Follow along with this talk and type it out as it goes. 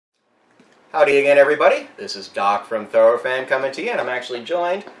Howdy again, everybody. This is Doc from Thorofan coming to you, and I'm actually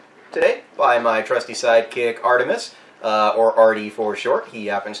joined today by my trusty sidekick, Artemis, or Artie for short. He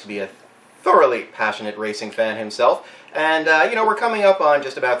happens to be a thoroughly passionate racing fan himself. And, we're coming up on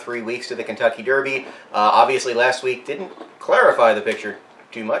just about 3 weeks to the Kentucky Derby. Obviously, last week didn't clarify the picture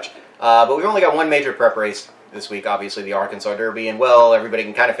too much, but we've only got one major prep race this week, obviously the Arkansas Derby, and well, everybody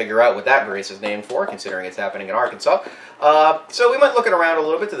can kind of figure out what that race is named for, considering it's happening in Arkansas. So we went looking around a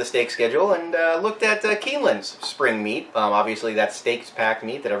little bit to the stake schedule and looked at Keenland's spring meet, obviously that stakes-packed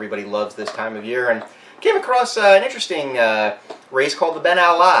meet that everybody loves this time of year, and came across an interesting race called the Ben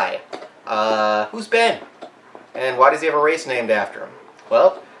Ali. Who's Ben? And why does he have a race named after him?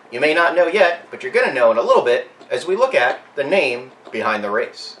 Well, you may not know yet, but you're going to know in a little bit as we look at the name behind the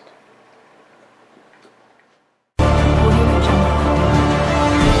race.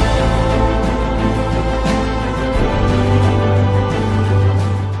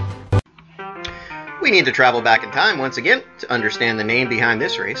 We need to travel back in time once again to understand the name behind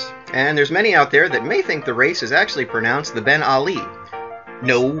this race, and there's many out there that may think the race is actually pronounced the Ben Ali.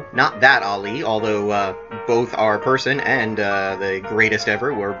 No, not that Ali, although both our person and the greatest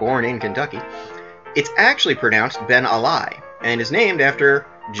ever were born in Kentucky. It's actually pronounced Ben Ali, and is named after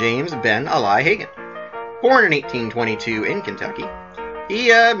James Ben Ali Hagan. Born in 1822 in Kentucky, he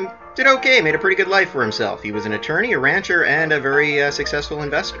did okay, made a pretty good life for himself. He was an attorney, a rancher, and a very successful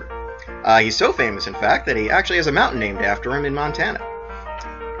investor. He's so famous, in fact, that he actually has a mountain named after him in Montana.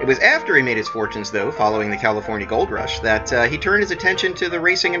 It was after he made his fortunes, though, following the California Gold Rush, that he turned his attention to the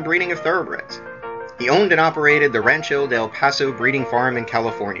racing and breeding of thoroughbreds. He owned and operated the Rancho del Paso breeding farm in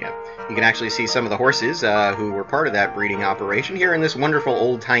California. You can actually see some of the horses who were part of that breeding operation here in this wonderful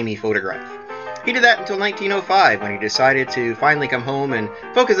old-timey photograph. He did that until 1905, when he decided to finally come home and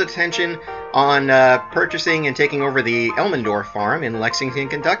focus his attention on purchasing and taking over the Elmendorf farm in Lexington,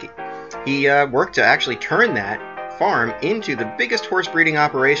 Kentucky. He worked to actually turn that farm into the biggest horse breeding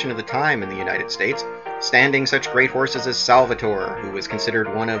operation of the time in the United States, standing such great horses as Salvatore, who was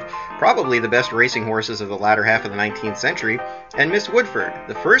considered one of probably the best racing horses of the latter half of the 19th century, and Miss Woodford,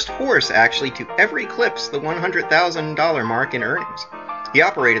 the first horse actually to ever eclipse the $100,000 mark in earnings. He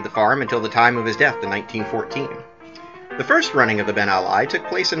operated the farm until the time of his death in 1914. The first running of the Ben Ali took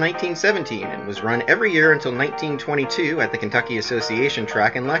place in 1917 and was run every year until 1922 at the Kentucky Association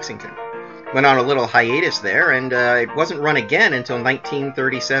track in Lexington. Went on a little hiatus there, and it wasn't run again until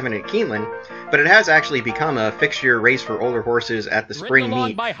 1937 at Keenland, but it has actually become a fixture race for older horses at the spring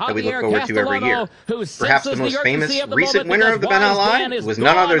meet that we look forward to every year. Perhaps the most famous recent winner of the Ben Ali was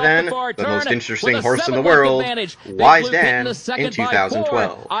none other than the most interesting horse in the world, Wise Dan, in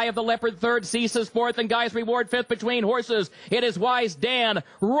 2012. Eye of the Leopard third, ceases fourth, and Guy's Reward fifth between horses. It is Wise Dan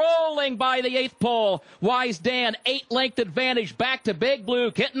rolling by the eighth pole. Wise Dan, 8-length advantage back to Big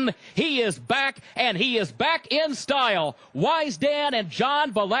Blue Kitten. He is back, and he is back in style. Wise Dan and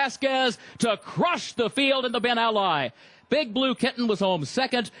John Velasquez to crush the field in the Ben Ali. Big Blue Kitten was home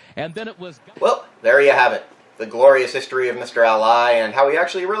second, and then it was... Well, there you have it. The glorious history of Mr. Ali and how he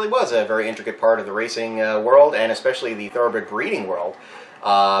actually really was a very intricate part of the racing world, and especially the thoroughbred breeding world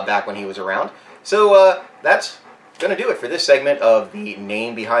back when he was around. So that's going to do it for this segment of the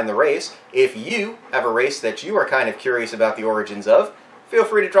name behind the race. If you have a race that you are kind of curious about the origins of, feel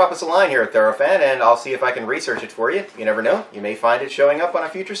free to drop us a line here at Thorofan, and I'll see if I can research it for you. You never know, you may find it showing up on a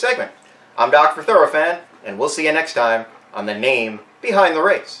future segment. I'm Doc for Thorofan, and we'll see you next time on the name behind the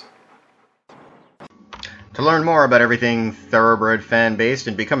race. To learn more about everything thoroughbred fan-based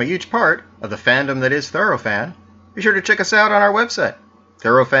and become a huge part of the fandom that is Thorofan, be sure to check us out on our website,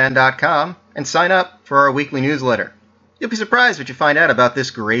 thorofan.com, and sign up for our weekly newsletter. You'll be surprised what you find out about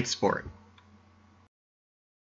this great sport.